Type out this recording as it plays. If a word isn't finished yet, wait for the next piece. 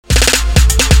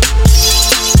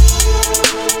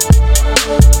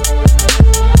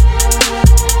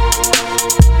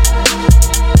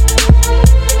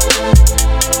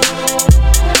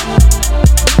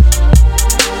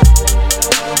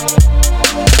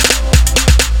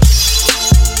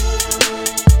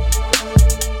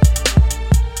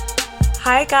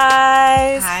Hi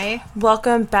guys. Hi.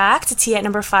 Welcome back to Tea at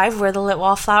Number 5. We're the Lit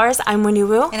Wallflowers. I'm Winnie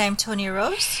Wu. And I'm Tony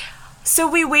Rose. So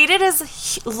we waited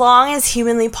as long as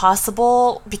humanly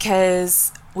possible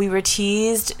because we were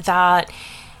teased that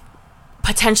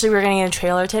potentially we were going to get a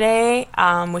trailer today,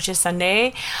 which is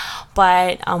Sunday.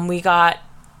 But we got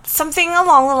something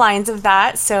along the lines of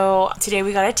that. So today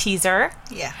we got a teaser.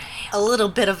 Yeah. A little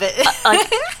bit of it.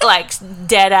 like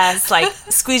dead ass, like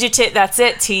squeeze your tit, that's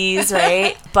it, tease,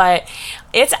 right? But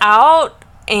it's out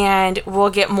and we'll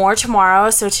get more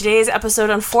tomorrow. So today's episode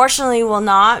unfortunately will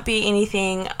not be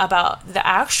anything about the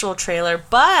actual trailer,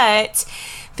 but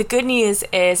the good news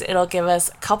is it'll give us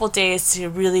a couple days to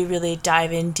really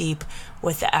dive in deep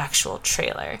with the actual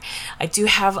trailer. I do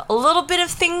have a little bit of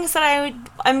things that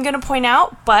I'm going to point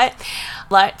out, but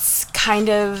let's kind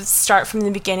of start from the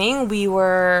beginning. We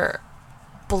were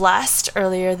blessed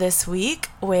earlier this week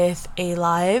with a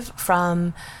live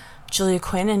from Julia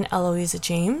Quinn and Eloisa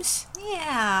James.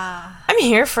 Yeah. I'm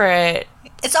here for it.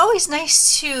 It's always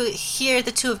nice to hear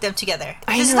the two of them together.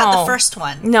 This is not the first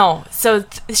one. No. So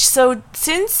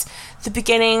since the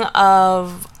beginning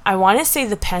of, I want to say,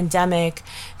 the pandemic,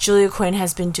 Julia Quinn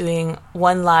has been doing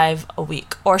one live a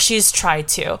week, or she's tried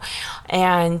to.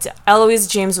 And Eloisa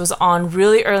James was on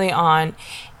really early on,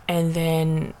 and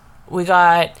then we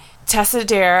got Tessa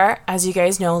Dare, as you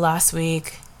guys know, last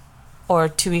week or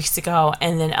 2 weeks ago,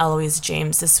 and then Eloisa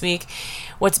James this week.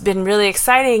 What's been really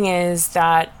exciting is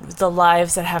that the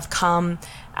lives that have come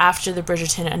after the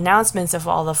Bridgerton announcements of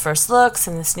all the first looks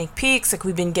and the sneak peeks, like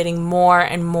we've been getting more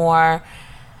and more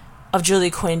of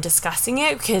Julia Quinn discussing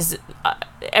it because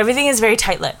everything is very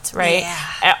tight-lipped, right?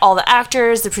 Yeah. All the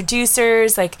actors, the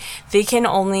producers, like they can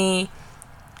only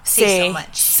say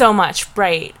so much,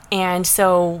 right? And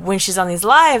so when she's on these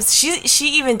lives, she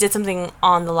even did something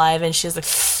on the live and she was like,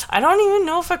 I don't even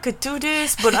know if I could do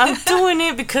this, but I'm doing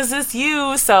it because it's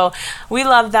you. So we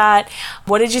love that.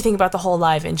 What did you think about the whole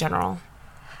live in general?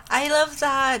 I love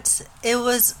that it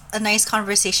was a nice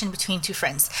conversation between two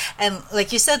friends. And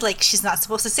like you said, like she's not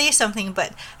supposed to say something,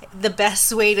 but the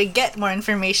best way to get more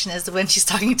information is when she's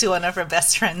talking to one of her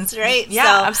best friends, right?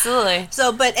 Yeah, absolutely.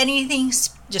 So, but anything,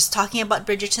 just talking about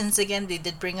Bridgertons again, they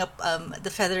did bring up the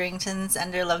Featheringtons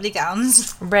and their lovely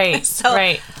gowns. Right,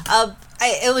 right.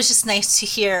 It was just nice to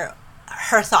hear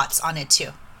her thoughts on it too.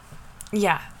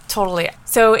 Yeah. Totally.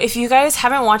 So if you guys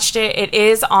haven't watched it, it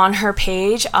is on her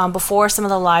page. Before, some of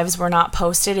the lives were not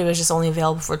posted. It was just only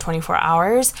available for 24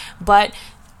 hours. But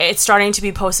it's starting to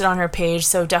be posted on her page,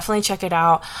 so definitely check it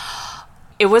out.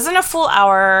 It wasn't a full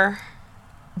hour,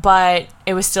 but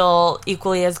it was still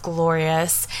equally as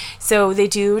glorious. So they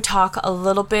do talk a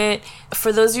little bit.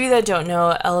 For those of you that don't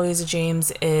know, Eloisa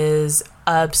James is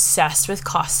obsessed with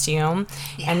costume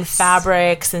and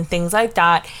fabrics and things like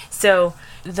that. So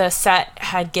the set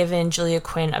had given Julia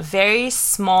Quinn a very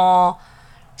small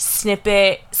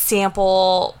snippet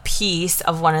sample piece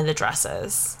of one of the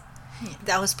dresses.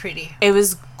 That was pretty. It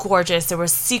was gorgeous. There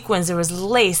was sequins, there was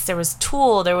lace, there was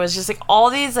tulle, there was just like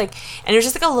all these and it was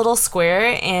just like a little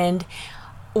square. And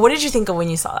what did you think of when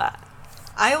you saw that?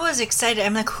 I was excited.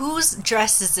 I'm like, whose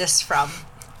dress is this from?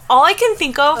 All I can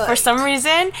think of for some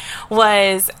reason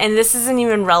was, and this isn't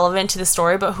even relevant to the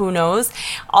story, but who knows?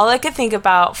 All I could think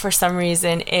about for some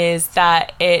reason is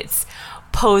that it's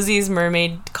Posey's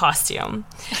mermaid costume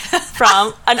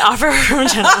from An Offer from a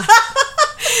Gentleman.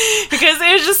 Because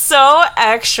it was just so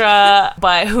extra,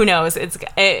 but who knows?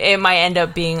 It might end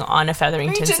up being on a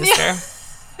Featherington sister.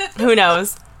 Yeah. Who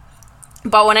knows?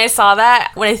 But when I saw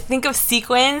that, when I think of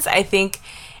sequins, I think...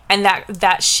 And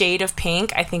that shade of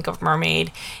pink, I think of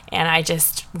mermaid. And I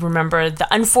just remember the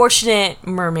unfortunate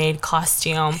mermaid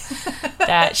costume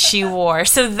that she wore.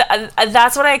 So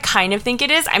that's what I kind of think it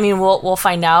is. I mean, we'll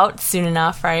find out soon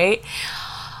enough, right?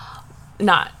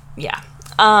 Not, yeah.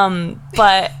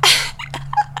 But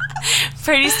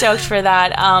pretty stoked for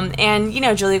that.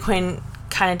 And, Julia Quinn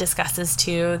kind of discusses,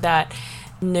 too, that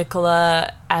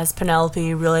Nicola as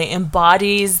Penelope really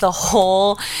embodies the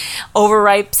whole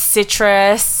overripe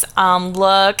citrus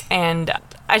look, and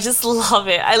I just love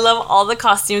it. I love all the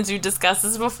costumes. We've discussed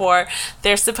this before.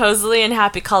 They're supposedly in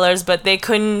happy colors, but they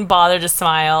couldn't bother to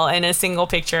smile in a single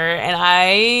picture, and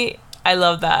I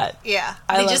love that. Yeah.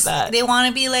 I love that. They want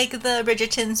to be like the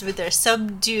Bridgertons with their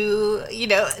subdue,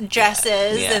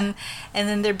 dresses, and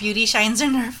then their beauty shines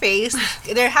in their face.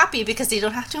 They're happy because they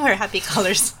don't have to wear happy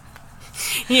colors.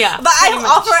 Yeah, But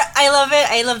I love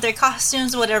it. I love their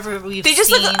costumes, whatever we've they just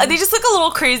seen. look a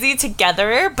little crazy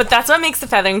together, but that's what makes the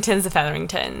Featheringtons the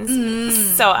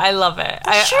Featheringtons. So I love it.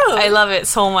 True. I love it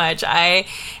so much. I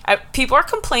people are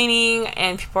complaining,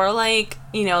 and people are like,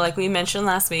 you know, like we mentioned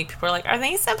last week, people are like, are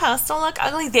they supposed to look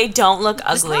ugly? They don't look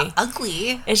ugly. It's not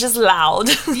ugly. It's just loud.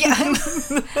 Yeah.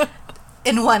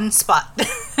 In one spot.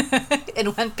 In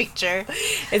one picture.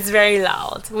 It's very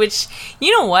loud, which,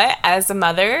 you know what, as a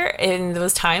mother in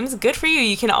those times, good for you.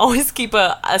 You can always keep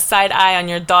a side eye on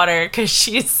your daughter, because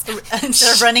she's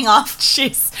instead of running off,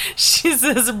 she's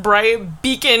this bright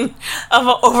beacon of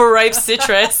an overripe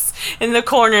citrus in the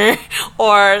corner,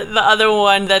 or the other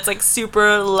one that's like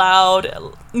super loud,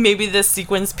 maybe the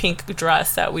sequins pink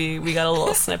dress that we got a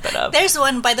little snippet of. There's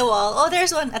one by the wall. Oh,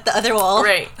 there's one at the other wall.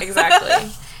 Right,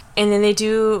 exactly. And then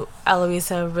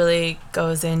Eloisa really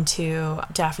goes into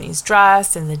Daphne's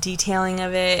dress and the detailing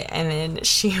of it. And then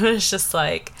she was just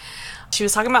like, she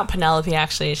was talking about Penelope,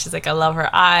 actually. She's like, I love her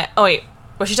eye. Oh, wait.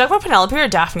 Was she talking about Penelope or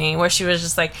Daphne? Where she was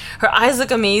just like, her eyes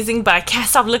look amazing, but I can't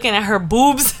stop looking at her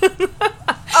boobs. Oh,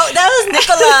 that was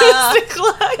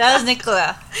Nicola. That was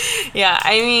Nicola. Yeah,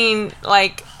 I mean,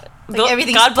 like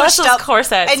everything's God bless those up.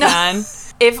 corsets, man.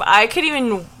 If I could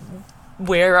even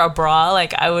wear a bra,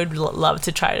 like I would love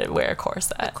to try to wear a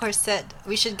corset.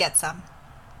 We should get some.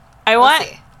 I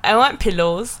want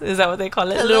pillows. Is that what they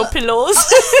call it? Little pillows.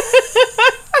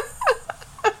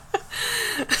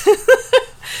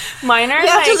 Mine are. We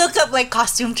have to look up like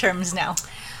costume terms now.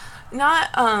 Not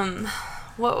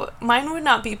what mine would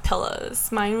not be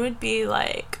pillows. Mine would be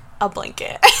like a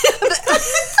blanket.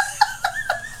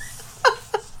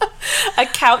 A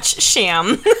couch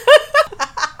sham.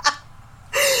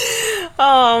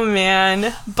 Oh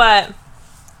man. But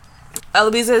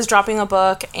Eloisa is dropping a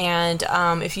book, and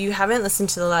if you haven't listened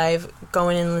to the live, go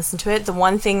in and listen to it. The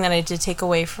one thing that I did take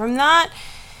away from that,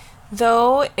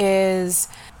 though, is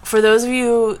for those of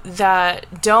you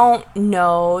that don't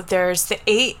know, there's the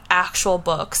 8 actual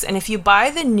books, and if you buy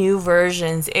the new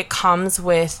versions, it comes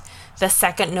with the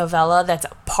second novella that's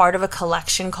part of a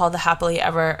collection called the Happily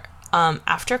Ever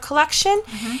After collection.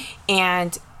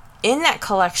 And in that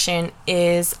collection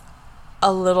is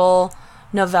a little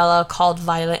novella called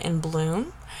Violet in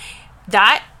Bloom.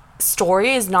 That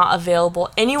story is not available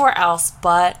anywhere else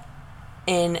but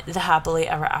in the Happily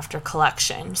Ever After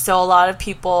collection. So a lot of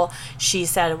people, she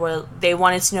said, well, they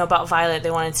wanted to know about Violet,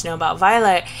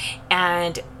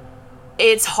 and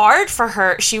it's hard for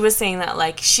her. She was saying that,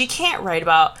 like, she can't write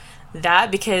about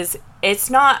that because it's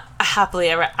not a Happily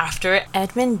Ever After.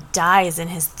 Edmund dies in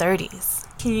his 30s.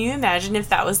 Can you imagine if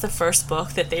that was the first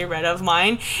book that they read of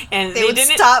mine, and they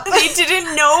didn't stop. They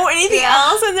didn't know anything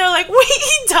else, and they're like, "Wait,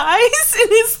 he dies in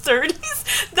his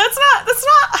 30s? That's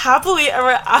not Happily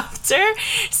Ever After."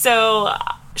 So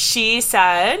she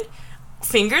said,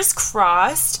 fingers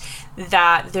crossed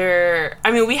that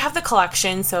we have the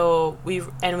collection, so we've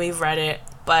read it,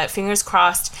 but fingers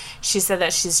crossed. She said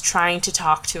that she's trying to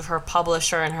talk to her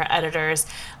publisher and her editors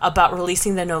about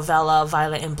releasing the novella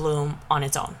Violet in Bloom on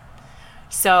its own.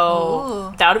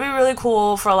 So that would be really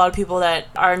cool for a lot of people that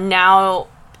are now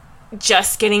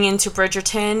just getting into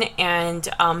Bridgerton and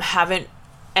haven't,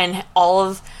 and all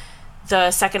of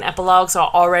the second epilogues are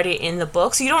already in the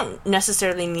book. So you don't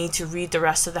necessarily need to read the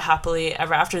rest of the Happily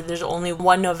Ever After. There's only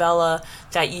one novella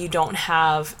that you don't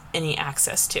have any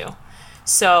access to.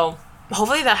 So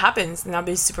hopefully that happens, and that'd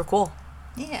be super cool.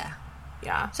 Yeah.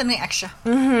 Something extra.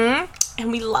 And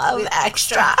we love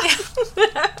extra.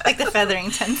 Like the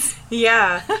Featheringtons.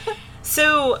 Yeah.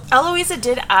 So Eloisa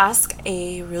did ask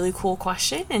a really cool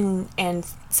question, and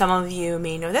some of you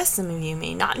may know this, some of you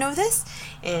may not know this.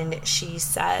 And she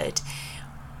said,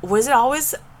 was it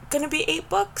always going to be 8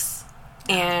 books?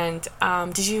 And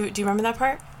do you remember that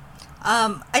part?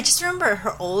 I just remember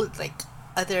her old, like,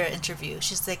 other interview.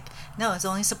 She's like, no, it's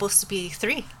only supposed to be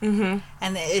 3. And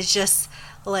it's just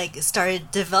like started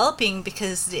developing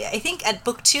because I think at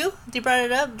book 2 they brought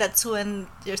it up. That's when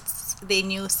they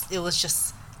knew it was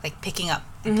just like picking up,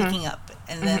 and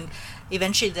then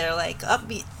eventually they're like,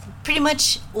 pretty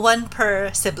much one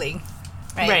per sibling,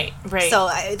 right? So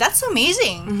that's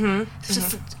amazing. So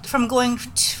from going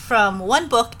from one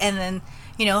book and then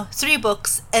 3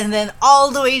 books and then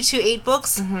all the way to 8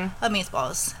 books,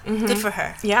 amazeballs. Good for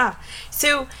her. Yeah.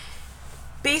 So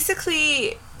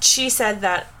basically, she said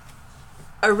that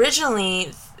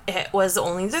originally it was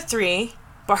only the 3,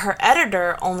 but her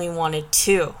editor only wanted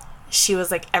 2. she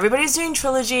was like, everybody's doing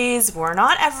trilogies. We're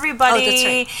not everybody. Oh, that's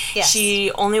right. Yes.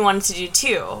 She only wanted to do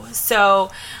 2.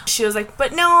 So she was like,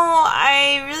 but no,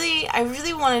 I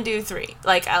really want to do 3.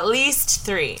 Like, at least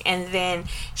 3. And then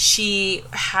she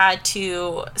had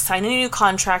to sign a new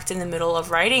contract in the middle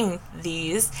of writing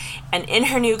these. And in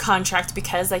her new contract,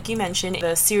 because like you mentioned,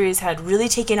 the series had really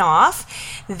taken off,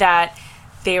 that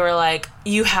they were like,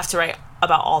 you have to write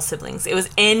about all siblings. It was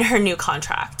in her new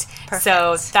contract. Perfect.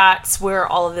 So that's where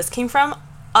all of this came from.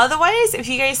 Otherwise, if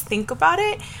you guys think about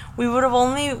it, we would have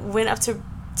only went up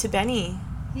to Benny.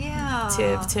 Yeah.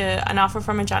 To An Offer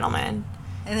from a Gentleman.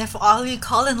 And then for all you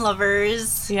Colin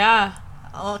lovers. Yeah.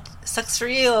 Oh, sucks for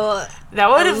you. That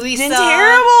would have been terrible.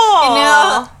 You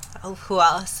know? Oh, who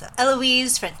else?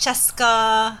 Eloise,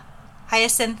 Francesca,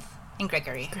 Hyacinth, and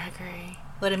Gregory.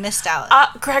 Would have missed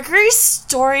out. Gregory's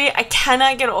story, I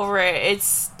cannot get over it.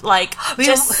 It's like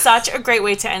just such a great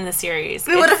way to end the series.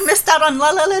 We would have missed out on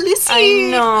La La La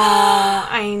Lucy.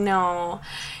 I know.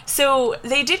 So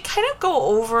they did kind of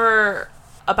go over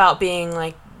about being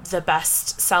like the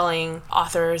best selling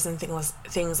authors and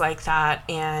things like that,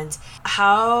 and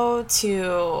How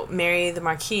to Marry the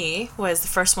Marquis was the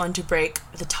first one to break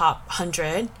the top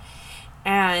 100.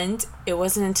 And it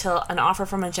wasn't until An Offer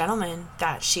from a Gentleman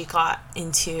that she got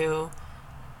into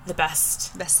the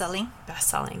best-selling.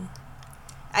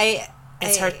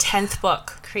 It's her 10th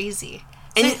book. Crazy.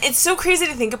 And it's so crazy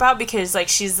to think about because like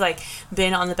she's like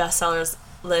been on the bestsellers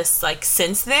list like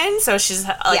since then. So she's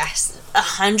like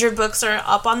 100 books are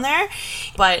up on there.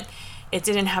 But it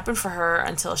didn't happen for her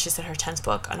until she said her 10th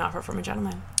book, An Offer from a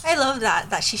Gentleman. I love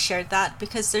that she shared that,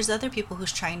 because there's other people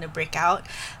who's trying to break out,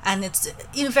 and it's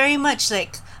very much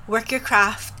like work your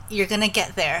craft, you're gonna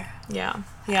get there. Yeah.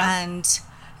 And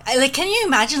can you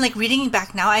imagine like reading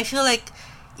back now? I feel like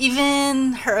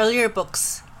even her earlier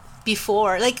books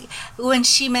before, like when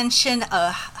she mentioned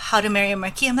How to Marry a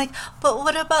Marquis, I'm like, but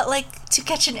what about like To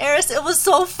Catch an Heiress? It was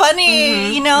so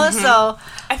funny, so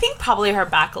I think probably her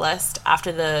backlist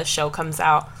after the show comes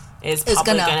out is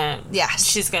probably gonna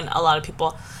she's gonna, a lot of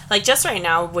people, like just right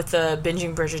now with the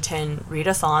Binging Bridgerton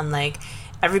readathon, like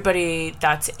everybody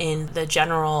that's in the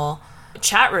general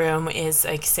chat room is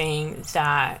like saying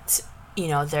that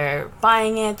they're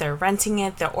buying it, they're renting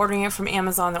it, they're ordering it from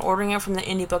Amazon, they're ordering it from the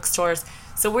indie bookstores.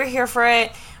 So we're here for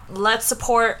it. Let's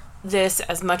support this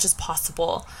as much as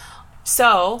possible.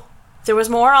 So there was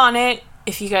more on it.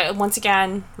 If you guys, once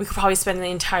again, we could probably spend the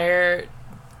entire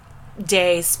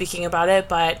day speaking about it,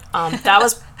 but that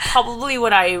was probably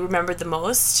what I remembered the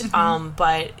most.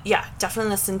 But yeah, definitely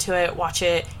listen to it, watch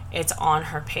it. It's on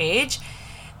her page.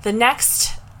 The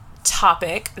next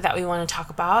topic that we want to talk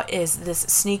about is this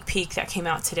sneak peek that came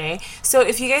out today. So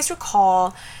if you guys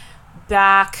recall,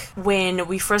 back when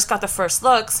we first got the first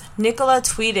looks, Nicola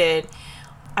tweeted,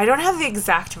 I don't have the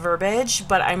exact verbiage,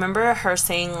 but I remember her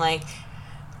saying like,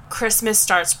 Christmas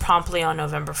starts promptly on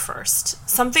November 1st.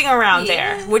 Something around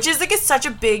there, which is like such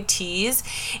a big tease.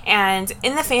 And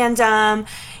in the fandom,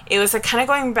 it was like kind of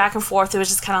going back and forth. It was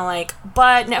just kind of like,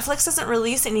 but Netflix doesn't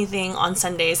release anything on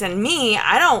Sundays. And me,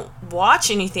 I don't watch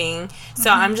anything. So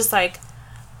I'm just like,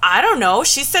 I don't know.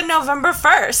 She said November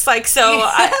 1st. Like, so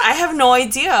I have no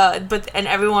idea. And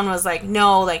everyone was like,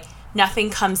 no, like nothing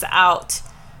comes out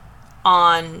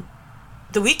on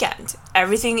the weekend.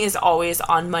 Everything is always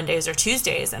on Mondays or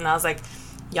Tuesdays. And I was like,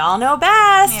 y'all know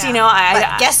best.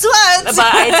 But guess what? But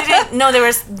I didn't know there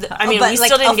was, we like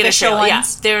still didn't get a trailer.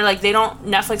 Ones? Yeah. They're like,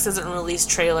 Netflix doesn't release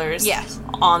trailers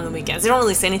on the weekends. They don't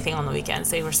release anything on the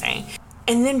weekends, they were saying.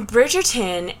 And then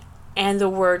Bridgerton and the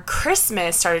word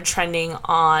Christmas started trending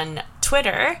on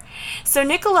Twitter. So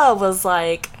Nicola was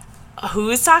like,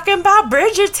 who's talking about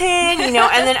Bridgerton? And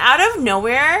then out of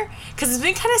nowhere, because it's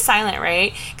been kind of silent,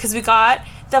 right? Because we got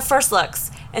the first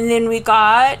looks, and then we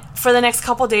got, for the next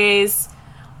couple days,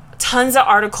 tons of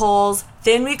articles.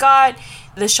 Then we got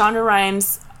the Shonda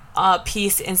Rhimes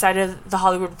piece inside of The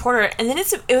Hollywood Reporter, and then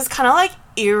it was kind of like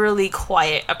eerily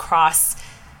quiet across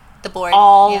the board.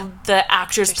 All the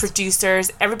actors,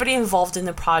 producers, everybody involved in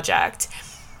the project.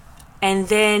 And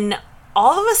then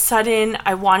all of a sudden,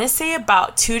 I want to say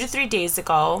about 2 to 3 days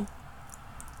ago,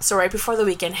 so right before the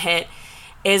weekend hit,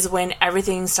 is when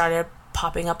everything started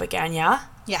popping up again, yeah?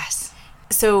 Yes.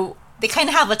 So they kind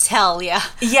of have a tell, yeah.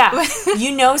 Yeah,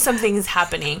 something is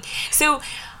happening. So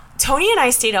Tony and I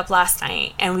stayed up last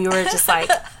night, and we were just like,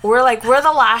 we're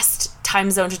the last time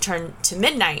zone to turn to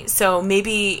midnight, so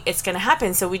maybe it's going to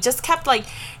happen. So we just kept like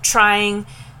trying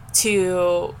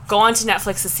to go onto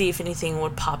Netflix to see if anything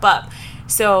would pop up.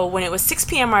 So when it was 6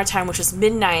 p.m. our time, which was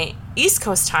midnight East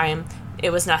Coast time, it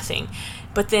was nothing.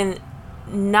 But then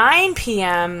 9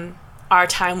 p.m. our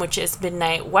time, which is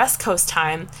midnight West Coast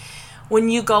time. When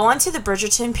you go onto the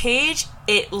Bridgerton page,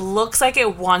 it looks like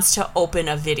it wants to open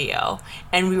a video.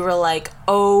 And we were like,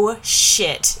 oh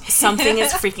shit, something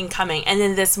is freaking coming. And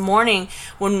then this morning,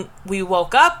 when we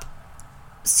woke up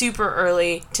super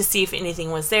early to see if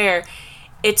anything was there,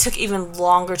 it took even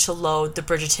longer to load the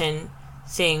Bridgerton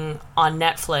thing on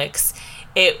Netflix.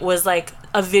 It was like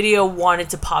a video wanted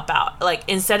to pop out. Like,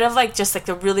 instead of like just like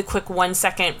the really quick 1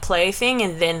 second play thing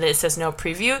and then it says no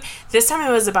preview, this time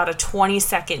it was about a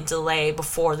 20-second delay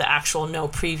before the actual no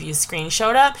preview screen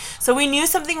showed up. So we knew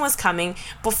something was coming.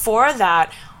 Before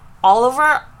that, all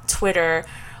over Twitter,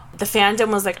 the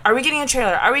fandom was like, are we getting a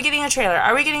trailer? Are we getting a trailer?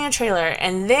 Are we getting a trailer?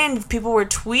 And then people were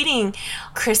tweeting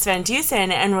Chris Van Dusen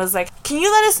and was like, can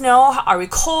you let us know, are we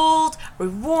cold? Are we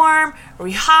warm? Are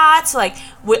we hot? Like,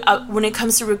 when it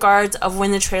comes to regards of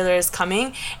when the trailer is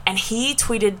coming. And he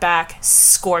tweeted back,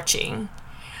 scorching.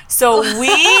 So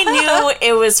we knew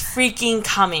it was freaking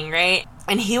coming, right?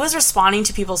 And he was responding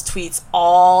to people's tweets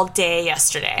all day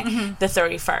yesterday, the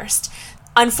 31st.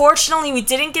 Unfortunately, we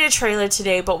didn't get a trailer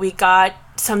today, but we got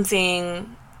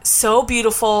something so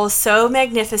beautiful, so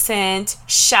magnificent.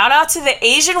 Shout out to the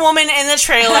Asian woman in the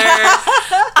trailer.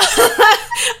 I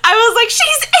was like,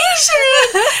 she's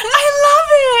Asian! I love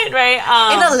it! Right?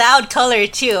 In a loud color,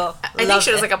 too. I think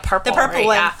she was like a purple. The purple right?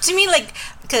 one. Yeah. To me, like,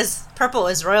 because purple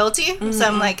is royalty, so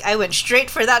I'm like, I went straight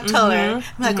for that color. I'm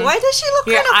like, why does she look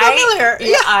kind of familiar?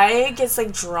 Your eye gets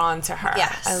like drawn to her.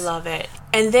 Yes. I love it.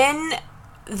 And then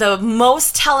the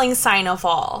most telling sign of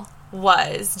all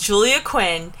was Julia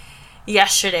Quinn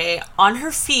yesterday on her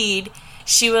feed.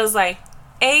 She was like,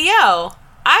 hey, yo,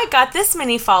 I got this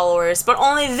many followers, but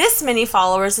only this many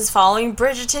followers is following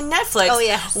Bridgerton Netflix. Oh,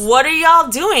 yes. What are y'all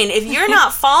doing? If you're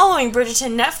not following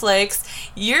Bridgerton Netflix,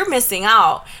 you're missing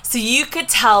out. So you could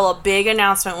tell a big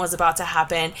announcement was about to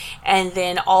happen. And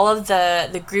then all of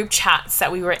the group chats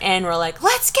that we were in were like,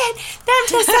 let's get them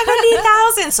to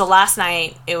 70,000. So last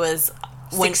night it was...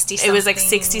 it was like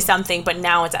 60 something, but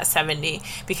now it's at 70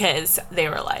 because they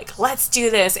were like, let's do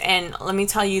this. And let me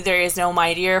tell you, there is no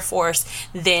mightier force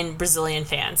than Brazilian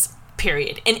fans,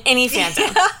 period, in any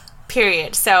fandom.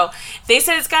 Period. So they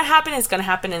said it's going to happen,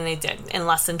 and they did in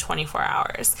less than 24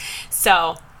 hours.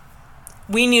 So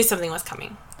we knew something was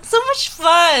coming. So much fun.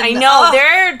 I know.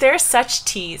 They're such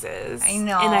teases. I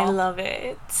know. And I love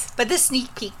it. But the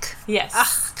sneak peek. Yes.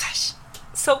 Oh, gosh.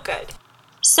 So good.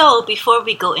 So, before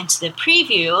we go into the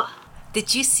preview,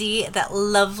 did you see that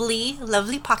lovely,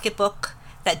 lovely pocketbook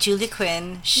that Julia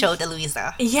Quinn showed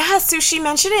Eloisa? Yeah, so she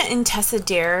mentioned it in Tessa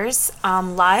Dare's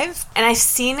live, and I've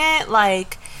seen it,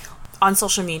 like, on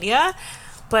social media,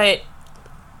 but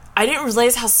I didn't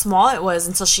realize how small it was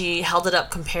until she held it up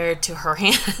compared to her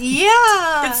hand.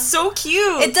 Yeah. It's so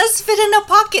cute. It does fit in a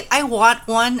pocket. I want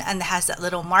one, and it has that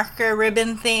little marker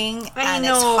ribbon thing, and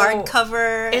it's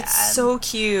hardcover. It's so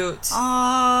cute.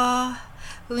 Aww.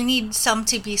 We need some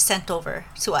to be sent over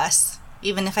to us,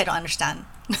 even if I don't understand.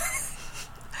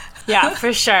 Yeah,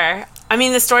 for sure. I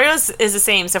mean, the story is the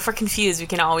same, so if we're confused, we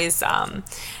can always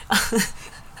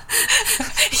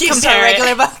compare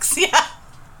regular books. Yeah.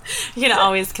 You can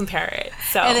always compare it.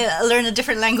 So and then learn a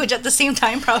different language at the same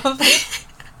time, probably.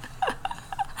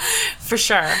 For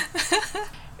sure.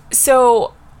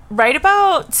 So, right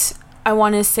about, I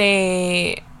want to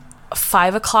say,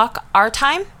 5 o'clock our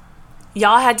time.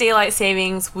 Y'all had daylight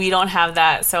savings. We don't have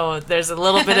that. So, there's a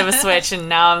little bit of a switch, and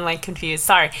now I'm, like, confused.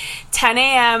 Sorry. 10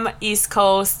 a.m. East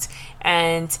Coast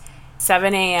and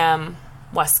 7 a.m.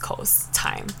 West Coast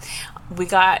time. We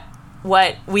got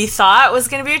what we thought was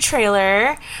going to be a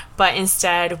trailer, but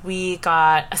instead we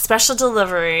got a special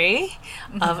delivery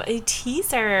of a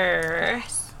teaser.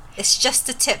 It's just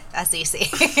a tip, as they say.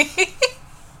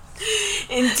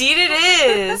 Indeed it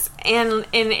is. And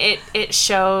it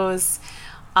shows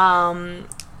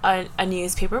a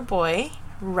newspaper boy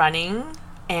running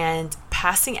and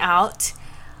passing out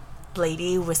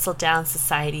Lady Whistledown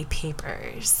Society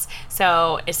papers.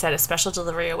 So it said a special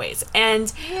delivery awaits.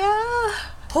 And yeah.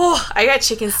 Oh, I got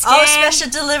chicken skin. Oh, special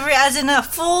delivery as in a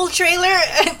full trailer,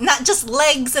 not just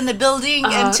legs and a building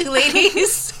and two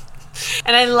ladies.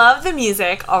 And I love the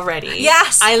music already.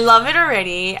 Yes. I love it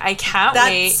already. I can't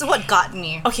wait. That's what got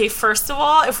me. Okay, first of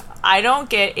all, if I don't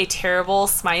get a terrible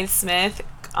Smythe Smith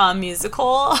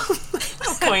musical,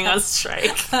 I'm going on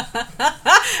strike.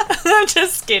 I'm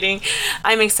just kidding.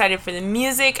 I'm excited for the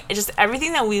music. Just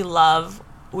everything that we love,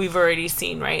 we've already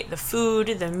seen, right? The food,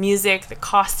 the music, the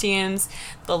costumes,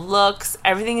 the looks,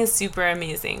 everything is super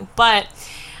amazing. But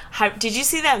did you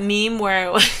see that meme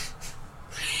where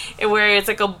where it's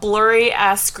like a blurry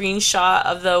ass screenshot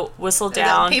of the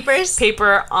Whistledown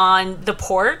paper on the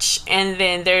porch, and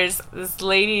then there's this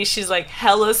lady, she's like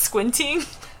hella squinting.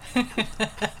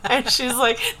 And she's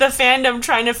like the fandom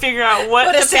trying to figure out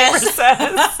what the paper says.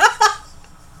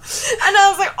 And I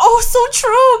was like, oh, so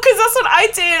true, because that's what I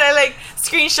did. I like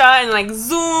screenshot and like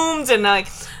zoomed, and like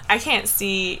I can't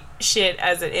see shit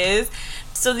as it is.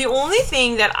 So the only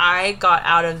thing that I got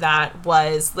out of that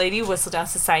was Lady Whistledown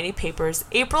Society Papers,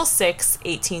 April 6,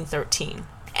 1813.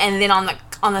 And then on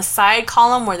the side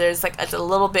column where there's like it's a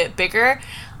little bit bigger,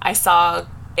 I saw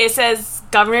it says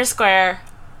Governor Square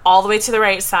all the way to the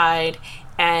right side,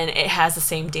 and it has the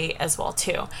same date as well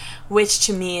too, which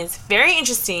to me is very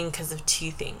interesting because of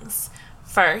two things.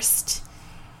 First,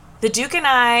 The Duke and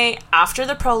I, after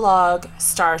the prologue,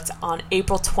 starts on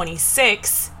April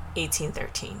 26,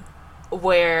 1813,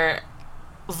 where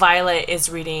Violet is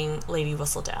reading Lady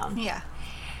Whistledown. Yeah.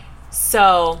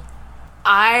 So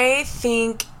I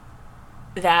think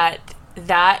that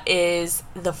is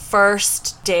the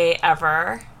first day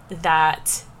ever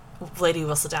that Lady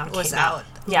Whistledown was came out.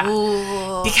 Yeah.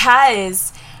 Ooh.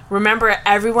 Because remember,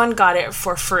 everyone got it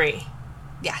for free.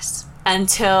 Yes.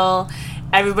 Until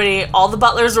all the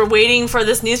butlers were waiting for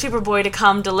this newspaper boy to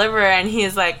come deliver, and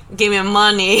he's like, give me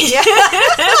money. Yeah.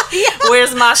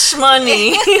 Where's my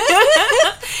shmoney?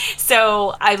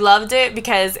 So I loved it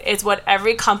because it's what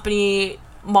every company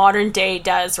modern day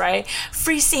does, right?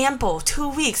 Free sample, 2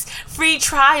 weeks, free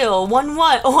trial, 1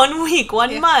 week,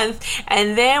 1 month,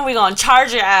 and then we're gonna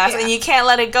charge your ass, and you can't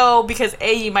let it go because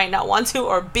A, you might not want to,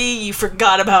 or B, you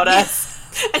forgot about us.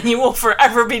 And you will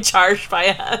forever be charged by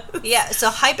us. Yeah, so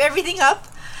hype everything up.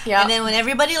 Yeah. And then when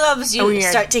everybody loves you,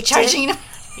 start charging them.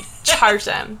 Charge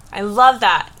them. I love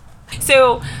that.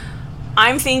 So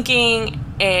I'm thinking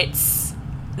it's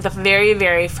the very,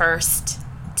 very first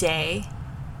day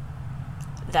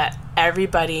that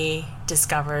everybody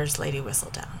discovers Lady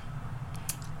Whistledown.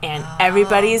 And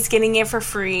everybody's getting it for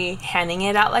free, handing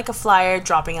it out like a flyer,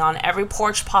 dropping it on every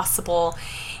porch possible.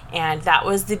 And that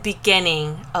was the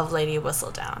beginning of Lady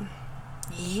Whistledown.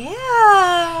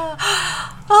 Yeah.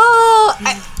 Oh,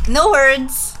 no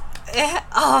words.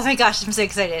 Oh my gosh, I'm so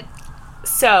excited.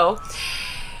 So,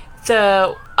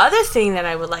 the other thing that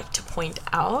I would like to point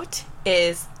out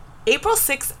is April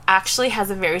 6th actually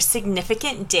has a very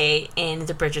significant day in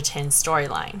the Bridgerton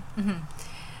storyline. Mm-hmm.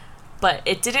 But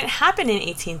it didn't happen in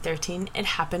 1813. It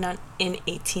happened in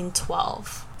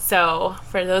 1812. So,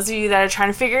 for those of you that are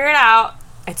trying to figure it out,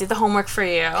 I did the homework for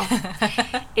you.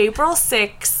 April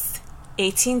 6,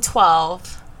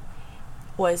 1812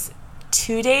 was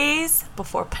 2 days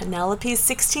before Penelope's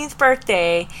 16th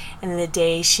birthday and the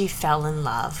day she fell in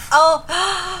love. Oh.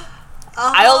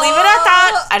 I'll leave it at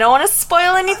that. I don't want to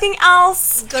spoil anything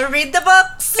else. Go read the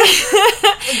books.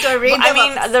 Go read the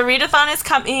books. The readathon is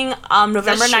coming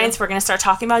November 9th. We're going to start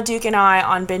talking about Duke and I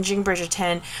on Binging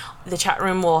Bridgerton. The chat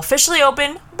room will officially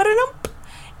open.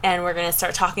 And we're going to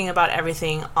start talking about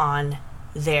everything on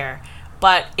there.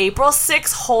 But April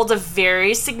 6th holds a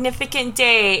very significant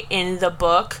day in the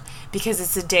book because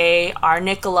it's the day our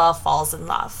Nicola falls in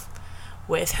love.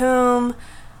 With whom?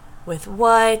 With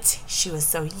what? She was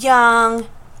so young.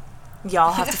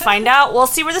 Y'all have to find out. We'll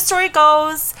see where the story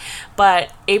goes.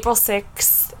 But April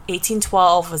 6th,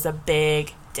 1812 was a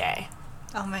big day.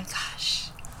 Oh my gosh.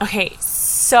 Okay,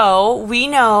 so we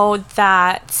know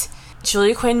that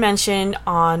Julia Quinn mentioned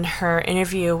on her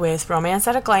interview with Romance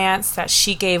at a Glance that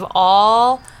she gave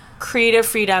all creative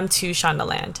freedom to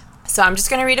Shondaland. So I'm just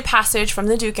going to read a passage from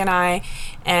The Duke and I,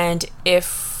 and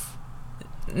if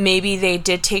maybe they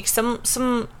did take some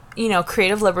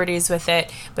creative liberties with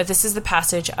it, but this is the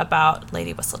passage about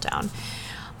Lady Whistledown.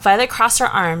 Violet crossed her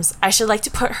arms. I should like to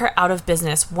put her out of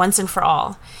business once and for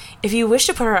all. If you wish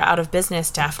to put her out of business,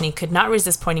 Daphne could not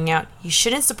resist pointing out, you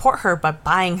shouldn't support her by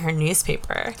buying her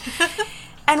newspaper.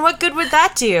 And what good would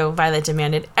that do? Violet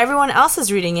demanded. Everyone else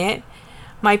is reading it.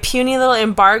 My puny little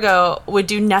embargo would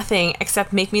do nothing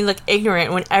except make me look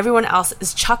ignorant when everyone else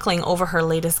is chuckling over her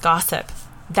latest gossip.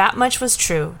 That much was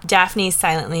true. Daphne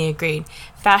silently agreed.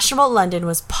 Fashionable London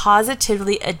was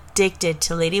positively addicted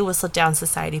to Lady Whistledown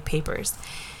Society papers.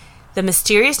 The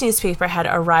mysterious newspaper had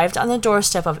arrived on the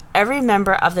doorstep of every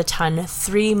member of the ton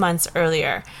 3 months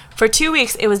earlier. For 2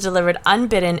 weeks, it was delivered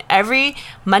unbidden every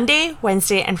Monday,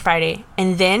 Wednesday, and Friday.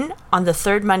 And then, on the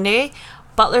third Monday,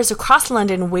 butlers across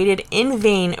London waited in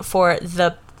vain for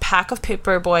the pack of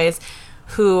paper boys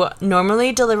who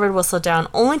normally delivered Whistledown,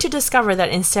 only to discover that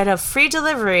instead of free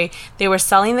delivery, they were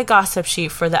selling the gossip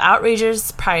sheet for the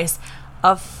outrageous price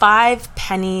of 5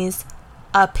 pennies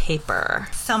a paper.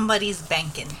 Somebody's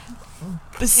banking.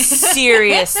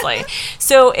 Seriously.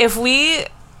 So if we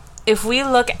if we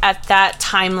look at that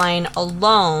timeline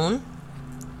alone,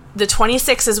 the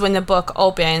 26th is when the book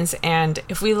opens, and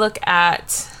if we look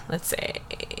at, let's say,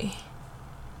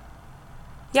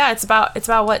 yeah, it's about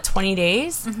what, 20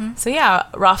 days? Mm-hmm. So yeah,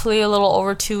 roughly a little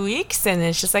over 2 weeks, and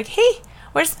it's just like, hey,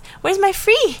 where's my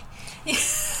free?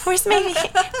 Where's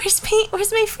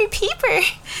my free paper?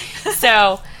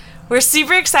 So we're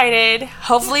super excited.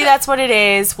 Hopefully that's what it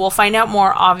is. We'll find out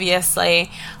more,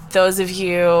 obviously. Those of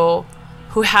you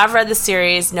who have read the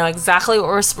series know exactly what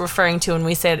we're referring to when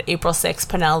we said April 6th,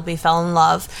 Penelope fell in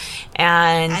love.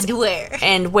 And where.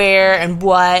 And where and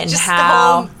what and just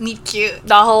how. The whole meet cute.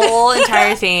 The whole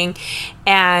entire thing.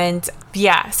 And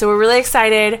yeah, so we're really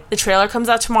excited. The trailer comes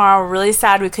out tomorrow. We're really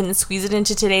sad we couldn't squeeze it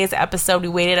into today's episode. We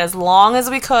waited as long as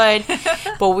we could,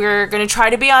 but we're going to try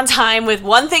to be on time with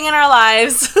one thing in our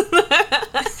lives.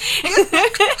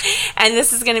 And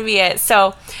this is going to be it.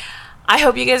 So I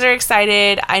hope you guys are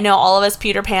excited. I know all of us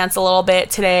Peter Pants a little bit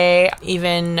today.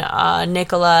 Even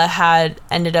Nicola had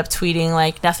ended up tweeting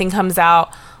like nothing comes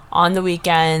out on the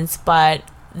weekends, but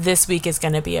this week is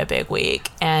going to be a big week.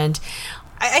 And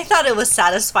I thought it was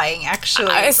satisfying,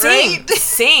 actually. Same, right?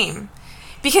 Same.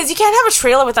 Because you can't have a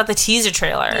trailer without the teaser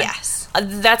trailer. Yes.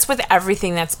 That's with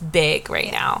everything that's big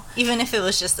right now. Even if it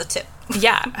was just a tip.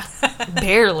 Yeah.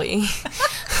 Barely.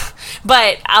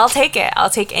 But I'll take it. I'll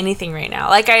take anything right now.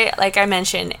 Like I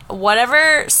mentioned,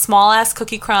 whatever small ass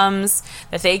cookie crumbs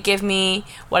that they give me,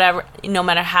 whatever, no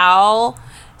matter how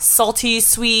salty,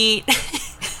 sweet,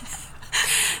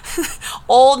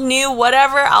 old, new,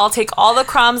 whatever, I'll take all the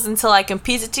crumbs until I can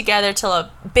piece it together till a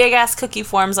big ass cookie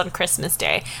forms on Christmas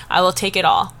Day. I will take it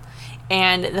all.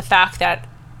 And the fact that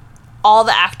all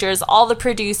the actors, all the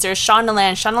producers,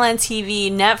 Shondaland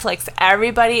TV, Netflix,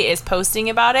 everybody is posting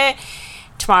about it.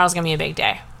 Tomorrow's gonna be a big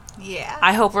day. Yeah.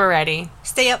 I hope we're ready.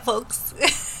 Stay up,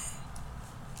 folks.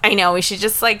 I know, we should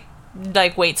just like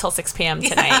wait till 6 p.m.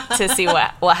 tonight to see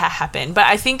what happened. But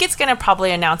I think it's gonna probably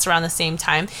announce around the same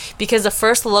time because the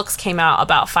first looks came out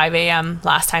about 5 a.m.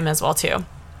 last time as well too.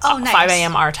 Oh, nice. 5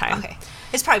 a.m. our time. Okay.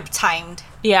 It's probably timed.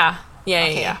 Yeah.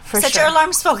 Set your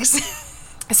alarms, folks.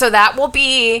 So that will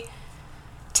be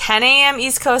 10 a.m.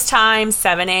 East Coast time,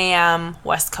 7 a.m.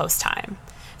 West Coast time.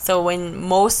 So when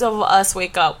most of us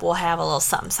wake up, we'll have a little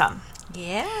something.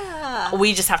 Yeah.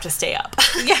 We just have to stay up.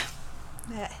 Yeah.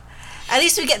 At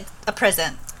least we get a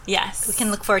present. Yes. We can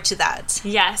look forward to that.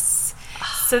 Yes.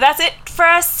 So that's it for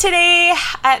us today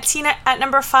at Tina at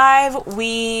number 5.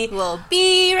 We will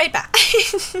be right back.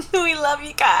 We love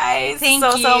you guys Thank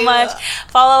you so much.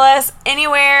 Follow us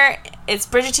anywhere. It's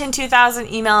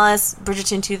Bridgerton2000. Email us,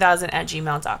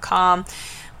 Bridgerton2000@gmail.com.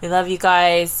 We love you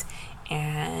guys.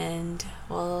 And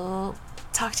we'll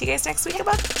talk to you guys next week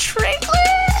about the trailer.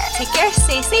 Take care.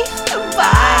 Stay safe.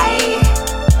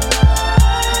 Bye.